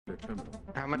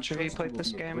How much have you played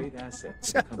this game?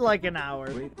 Like an hour.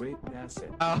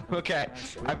 Oh, okay.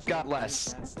 I've got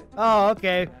less. Oh,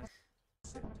 okay.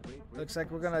 Looks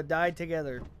like we're gonna die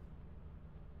together.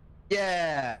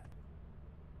 Yeah.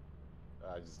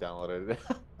 I just downloaded it.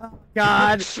 Oh,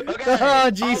 God. Okay. Oh,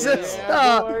 Jesus.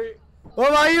 What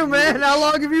about you, man? How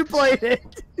long have you played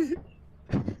it?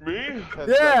 Me? 10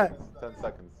 Yeah. seconds. 10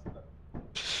 seconds.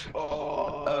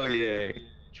 Oh, yeah.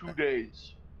 2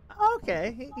 days.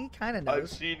 Okay, he kind of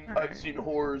knows. I've seen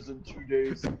horrors in 2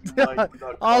 days. You might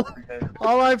not all, comprehend.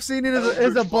 all I've seen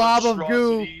is a blob of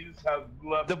goo. Monstrosities have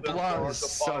left The their blob mark is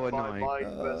upon so my annoying. mind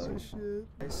Oh, vessel. shit.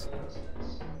 Nice.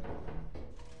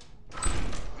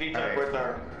 V-type right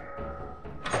there.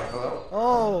 Hello?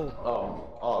 Oh,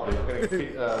 Oh, they're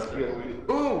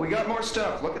gonna Ooh, we got more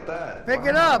stuff. Look at that. pick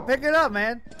it up,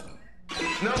 man.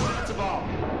 No, that's a bomb.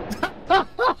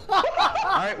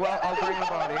 Alright, well, I'll bring the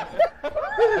body.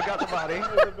 I got the body.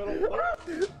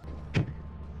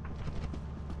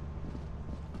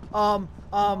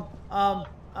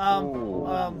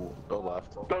 Go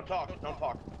left. Don't talk. Don't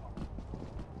talk.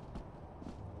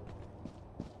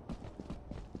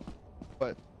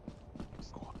 What?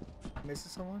 Missing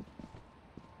someone?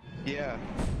 Yeah.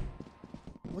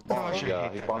 What the Oh, fuck? Yeah, I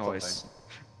hate he that bought noise.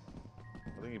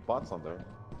 I think he bought something.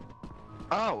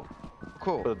 Oh,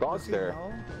 cool. The dog's Does he there.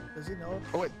 know? Does he know?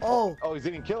 Oh, wait. Oh, Oh, he's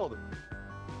getting killed.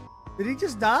 did he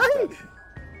just die?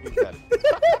 He's dead.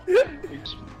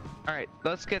 Alright,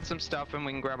 let's get some stuff and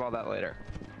we can grab all that later.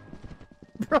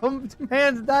 Bro,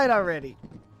 man's died already.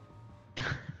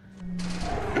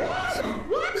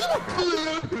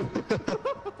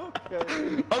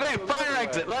 Okay, fire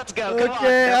exit, let's go. Come on.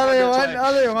 Okay, Step other on one, the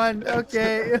other one.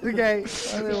 Okay, okay,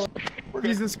 other one.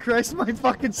 Jesus Christ, my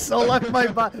fucking soul left my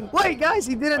body. Wait, guys,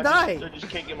 he didn't I die. just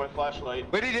can't get my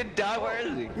flashlight. Wait, he didn't die? Where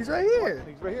is he? He's right here.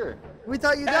 He's right here. We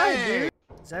thought you died, Hey! dude.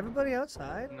 Is everybody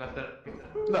outside?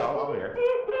 No, I'm here.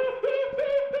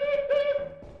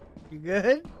 You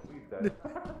good? He's dead.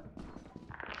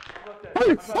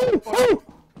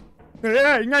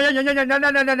 Yeah,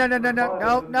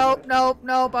 no,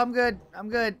 nope, I'm good. I'm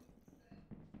good.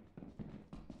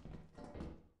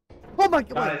 Oh my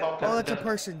god, wait. Oh, that's a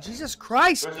person. Jesus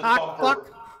Christ, cock fuck.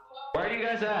 Where are you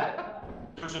guys at?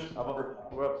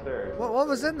 We're upstairs. What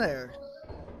was in there?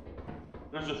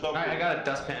 There's a thumper. Alright, I got a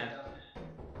dustpan.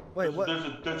 Wait, what?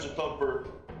 There's a thumper.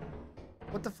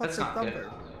 What the fuck's That's a not good.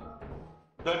 thumper?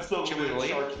 That's the Should we little leave?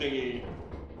 shark thingy.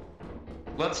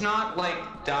 Let's not,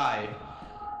 like, die.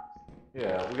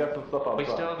 Yeah, we got some stuff outside. We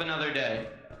still have another day.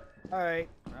 Alright,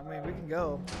 I mean, we can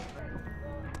go.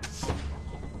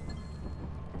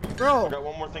 I Bro, got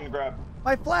one more thing to grab.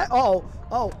 my flat. Oh,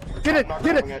 get it, I'm not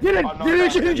get it, grabbing it. get it, I'm not get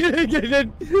it, grabbing get it, get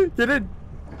it, get it, get it.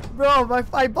 Bro,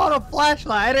 I bought a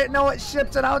flashlight. I didn't know it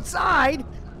ships it outside.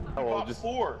 Oh, well, Bought just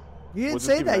 4. You didn't We'll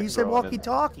say just that. keep You said going and-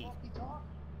 walkie-talkie.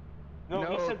 No,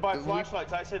 No, he said buy we-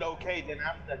 flashlights. I said okay. Then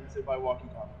after that, he said buy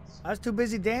walkie-talkies. I was too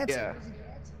busy dancing. Yeah.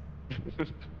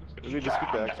 we just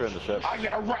keep the extra in the ship. I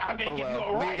gotta get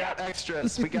Well, we got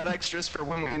extras. We got extras for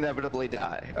when we inevitably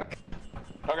die. Okay.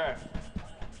 Okay.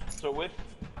 So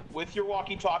with your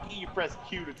walkie-talkie, you press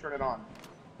Q to turn it on.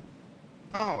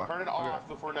 Oh. Turn it off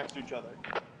if we're next to each other.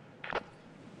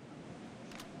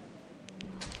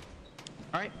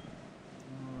 Alright.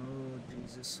 Oh,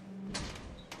 Jesus.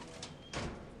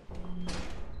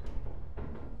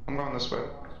 I'm going this way.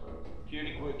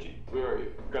 Cutie, where are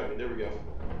you? Grab me. There we go.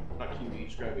 Not cutie,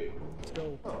 just grab you. Let's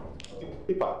go.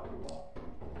 Keep up.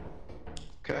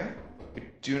 Okay. We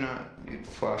do not need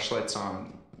flashlights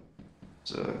on.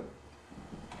 So,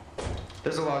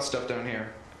 there's a lot of stuff down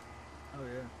here. Oh,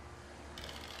 yeah.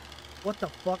 What the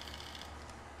fuck?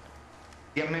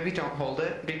 Yeah, maybe don't hold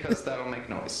it because that'll make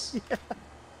noise. Yeah.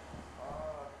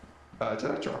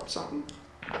 Did I drop something?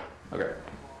 Okay.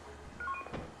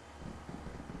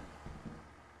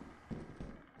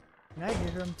 Can I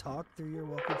hear him talk through your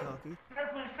walkie-talkie?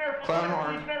 Clown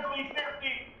horn.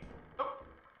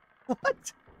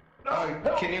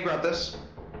 What? Can you grab this?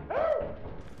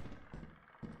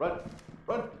 Run!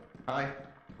 Run! Hi.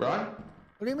 Run?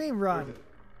 What do you mean run?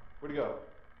 Where'd he go?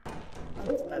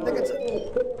 I think it's.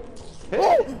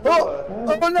 Hey!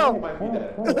 Oh He no! might be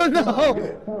dead. Oh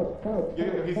no!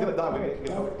 He's gonna die. Get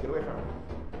away from him.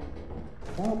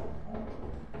 Oh,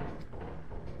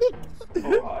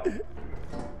 God.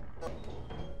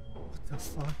 What the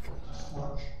fuck?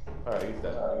 Alright, he's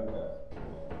dead.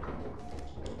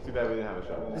 Too bad we didn't have a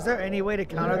shot. Is there any way to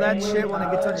counter that shit when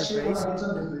it gets on your face?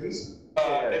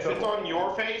 If it's on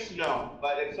your face, no.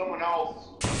 But if someone else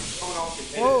can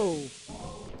hit it. Whoa!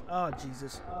 Oh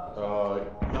Jesus! No.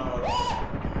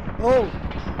 Oh!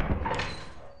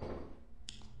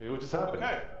 Hey, what just happened?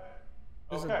 Okay.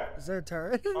 Okay. Is there a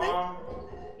turret in there?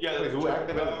 Yeah. Wait, there's who a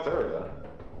activated the turret then?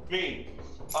 Me.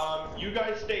 You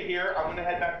guys stay here. I'm gonna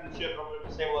head back to the ship. I'm gonna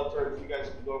disable that turret so you guys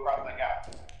can go across that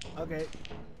gap. Okay.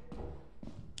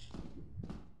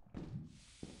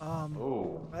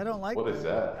 Oh. I don't like What is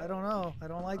that? I don't know. I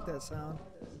don't like that sound.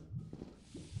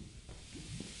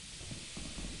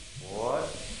 What?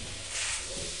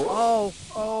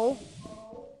 Oh.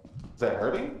 Is that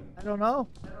hurting? I don't know.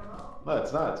 No,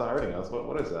 it's not. It's not hurting us.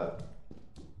 What is that?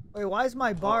 Wait, why is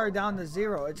my bar down to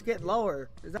 0? It's getting lower.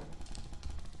 Is that?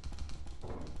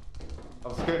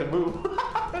 I'm scared to move.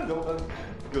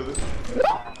 Go.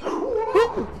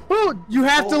 Oh, you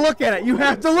have to look at it. You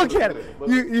have to look at it.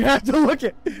 You have to look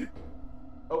at it.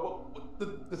 Oh,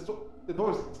 the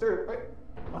door's stairs, right?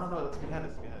 Oh, no, that's behind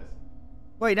us,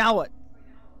 Wait, now what?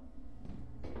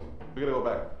 We gotta go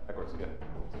backwards again.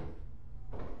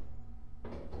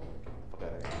 Fuck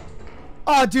out of here.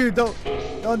 Oh, dude,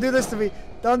 don't do this to me.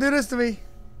 Don't do this to me.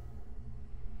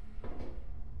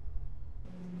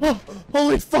 Oh,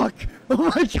 holy fuck.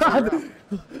 Oh my god.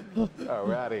 Oh,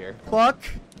 we're out of here. Fuck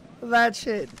that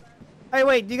shit. Hey,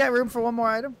 wait, do you got room for one more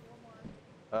item?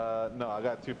 No, I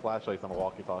got 2 flashlights on a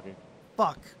walkie-talkie.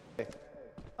 Fuck.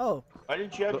 Oh. Why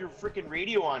didn't you have your freaking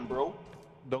radio on, bro?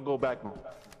 Don't go back.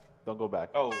 Don't go back.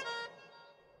 Oh.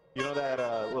 You know that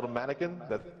little mannequin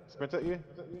that sprints at you?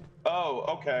 Oh,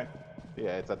 okay.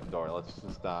 Yeah, it's at the door. Let's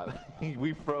just not.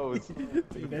 We froze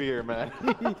in fear, man.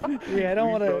 Yeah, I don't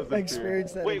We want froze to in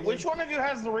experience that. Wait, again. which one of you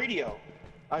has the radio?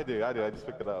 I do. I just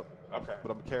picked it up. Okay.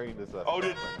 But I'm carrying this up. Oh,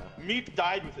 did right now. Meep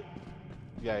died with it?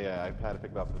 Yeah, I've had to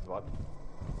pick it up this spot.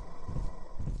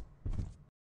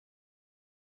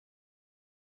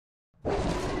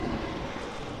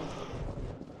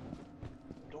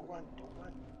 Don't run.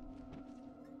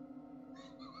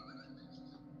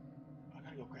 I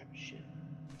gotta go grab his shit.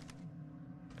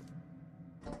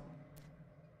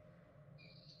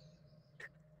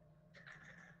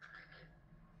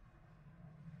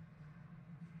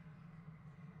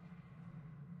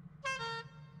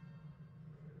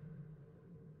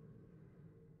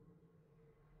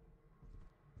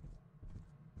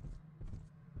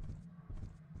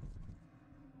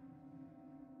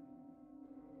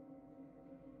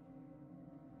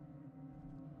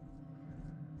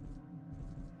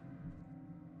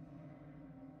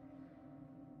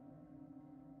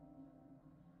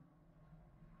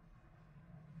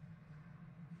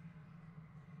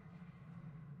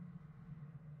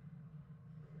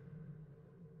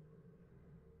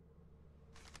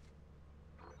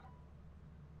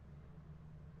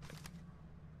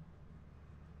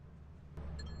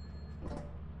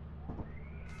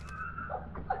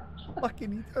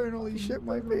 Fucking eternally shit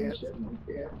my pants.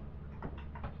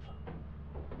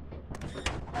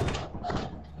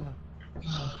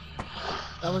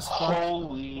 That was fun.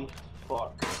 Holy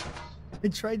fuck. I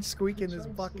tried squeaking his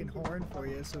fucking horn for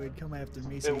you so he'd come after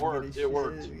me. So It worked, it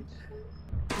worked.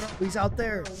 He's out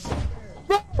there.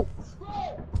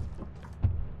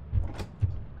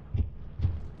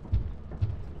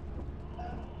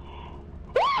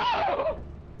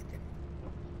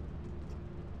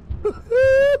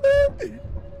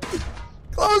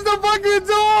 Close the fucking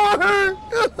door!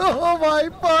 Oh my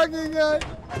fucking god!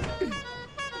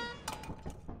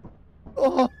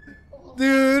 Oh,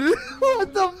 dude,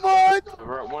 what the fuck?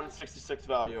 We're at 166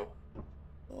 value.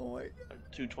 Oh my god.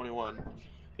 221.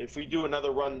 If we do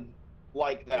another run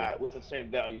like that with the same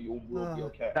value, we'll be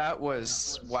okay. That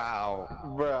was wow.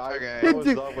 Bro, Okay. I was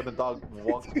up when the dog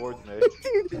walked towards me.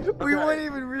 Dude, we weren't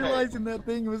even realizing that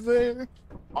thing was there.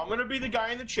 I'm gonna be the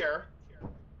guy in the chair.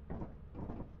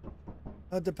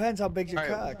 It depends how big's your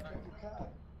Alright. cock.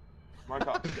 My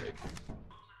cock's big.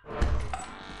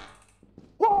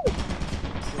 Whoa!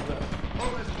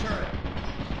 Oh, there's a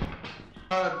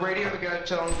turret. Radio the guy,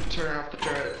 tell him to turn off the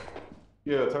turret.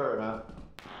 Yeah, turret, man.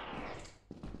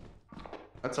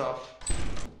 That's off.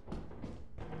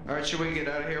 Alright, should we get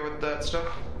out of here with that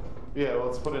stuff? Yeah,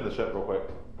 let's put it in the ship real quick.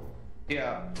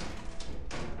 Yeah.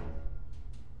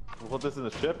 We'll put this in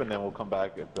the ship and then we'll come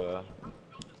back at the...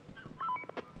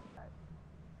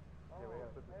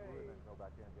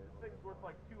 This thing's worth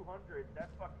like 200.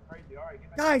 That's fucking crazy. Alright, get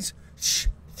back. Guys! Shh!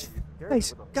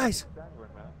 Guys!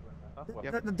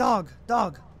 Yep. The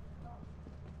dog!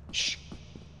 Shh.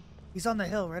 He's on the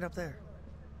hill right up there.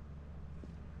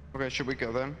 Okay, should we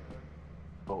go then?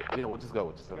 Oh, yeah, we'll just go.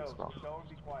 Let's Go, go. go and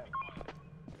be quiet.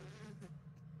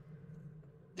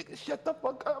 Nigga, shut the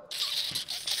fuck up.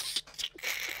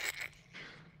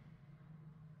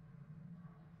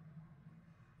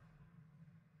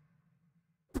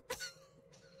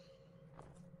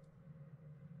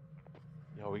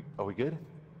 Yo, are we good?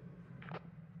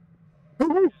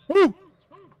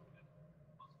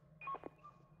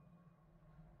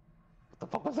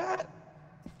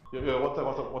 Yeah,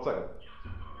 one second.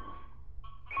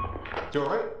 You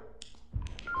alright?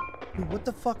 Dude, what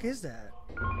the fuck is that?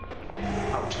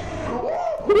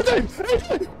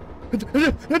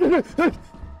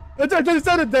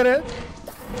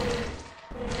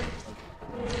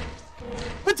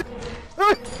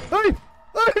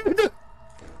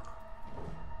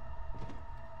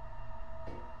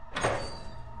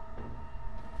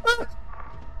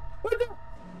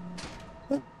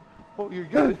 Oh, you're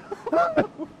good.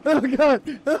 Oh god!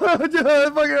 Oh, dude,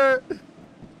 that fucking hurt.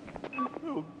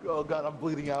 Oh god, I'm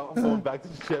bleeding out. I'm going back to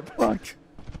the ship. Fuck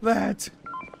that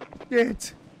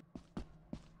shit.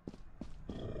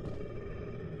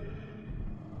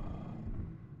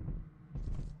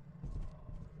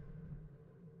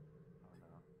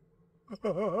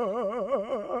 Don't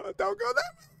go there.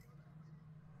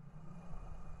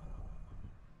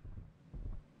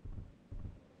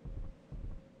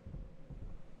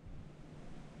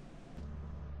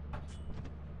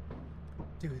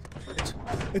 Dude,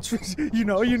 it's you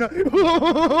know.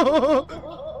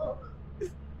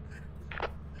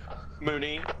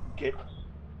 Mooney,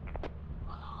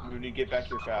 get back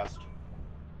here fast.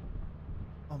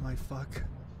 Oh my fuck.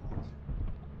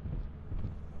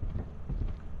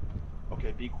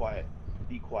 Okay, be quiet.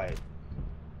 Be quiet.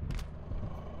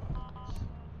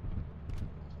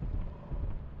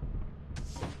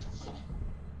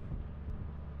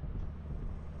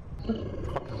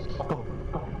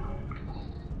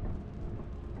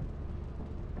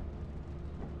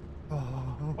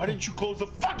 Oh, Why didn't you close the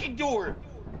fucking door?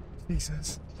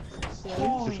 Jesus.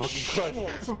 Holy shit.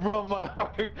 From my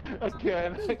heart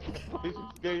again. I can't play this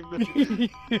game.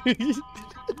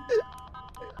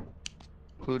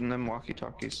 Including them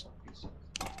walkie-talkies.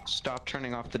 Stop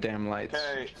turning off the damn lights.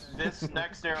 Okay, this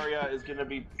next area is gonna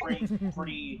be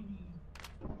pretty.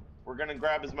 We're gonna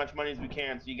grab as much money as we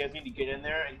can, so you guys need to get in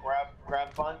there and grab a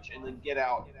bunch and then get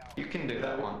out. You can do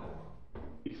that one.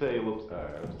 You say it looks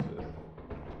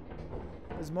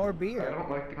There's more I beer. don't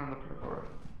like being on the parkour.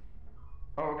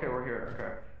 Oh, okay, we're here.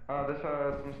 Okay. This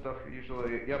has some stuff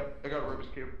usually. Yep, I got a Rubik's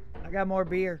Cube. I got more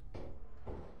beer.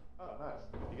 Oh, nice.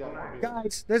 You got more beer.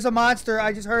 Guys, there's a monster.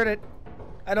 I just heard it.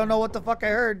 I don't know what the fuck I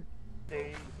heard.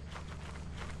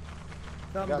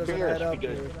 Something got doesn't beer. add up. Should be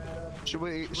good.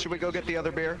 Dude. Should we go get the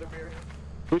other beer?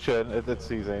 We should.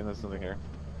 It's easy. There's nothing here.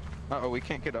 Uh oh, we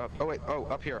can't get up. Oh wait, oh,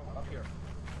 up here.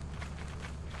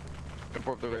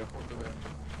 Above the rail.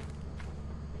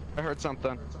 I heard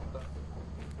something. I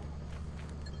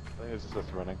think it's just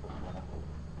us running.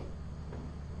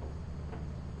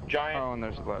 Giant. Oh, and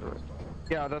there's a ladder.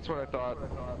 Yeah, that's what I thought.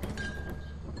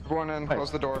 Everyone in,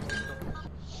 close the door.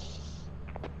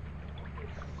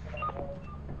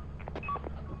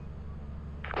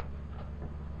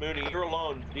 Mooney, you're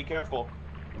alone. Be careful.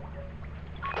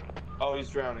 Oh, he's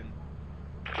drowning.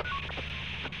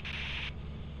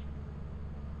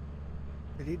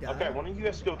 Did he die? Okay, one of you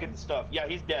guys go get the stuff. Yeah,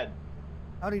 he's dead.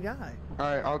 How'd he die?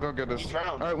 Alright, I'll go get his. He's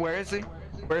drowned. Alright, where is he?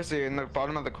 Where is he? In the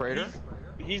bottom of the crater?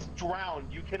 He's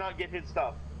drowned. You cannot get his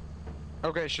stuff.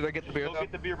 Okay, should I get the beer Go though?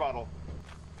 get the beer bottle.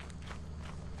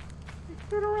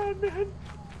 Turn around, man.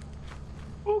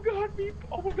 Oh god, Meep.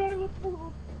 Oh my god, I left him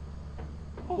alone.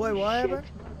 Wait, what happened?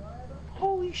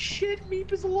 Holy shit,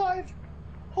 Meep is alive.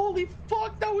 Holy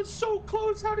fuck, that was so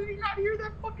close. How did he not hear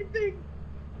that fucking thing?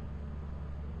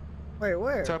 Wait,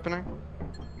 where? What's happening?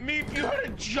 Meep, you had a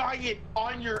giant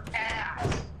on your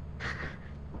ass.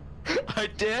 I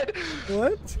did?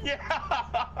 What?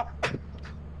 Yeah.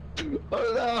 Oh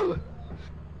no!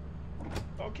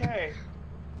 Okay.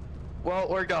 Well,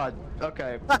 we're gone.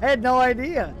 Okay. I had no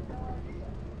idea.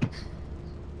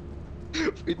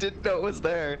 We didn't know it was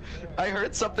there. I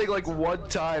heard something like one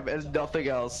time and nothing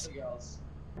else.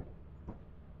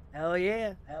 Hell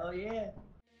yeah. Hell yeah.